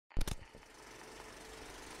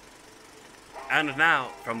And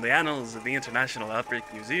now, from the Annals of the International Outbreak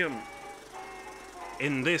Museum.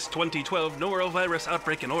 In this 2012 norovirus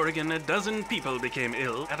outbreak in Oregon, a dozen people became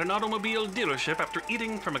ill at an automobile dealership after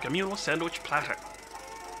eating from a communal sandwich platter.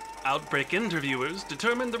 Outbreak interviewers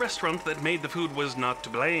determined the restaurant that made the food was not to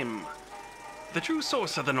blame. The true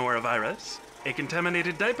source of the norovirus, a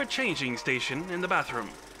contaminated diaper changing station in the bathroom,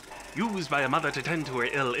 used by a mother to tend to her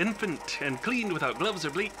ill infant and cleaned without gloves or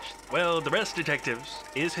bleach. Well, the rest, detectives,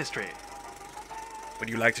 is history. Would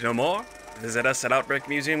you like to know more? Visit us at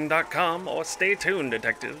OutbreakMuseum.com or stay tuned,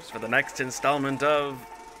 detectives, for the next installment of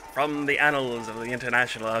From the Annals of the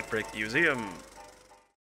International Outbreak Museum.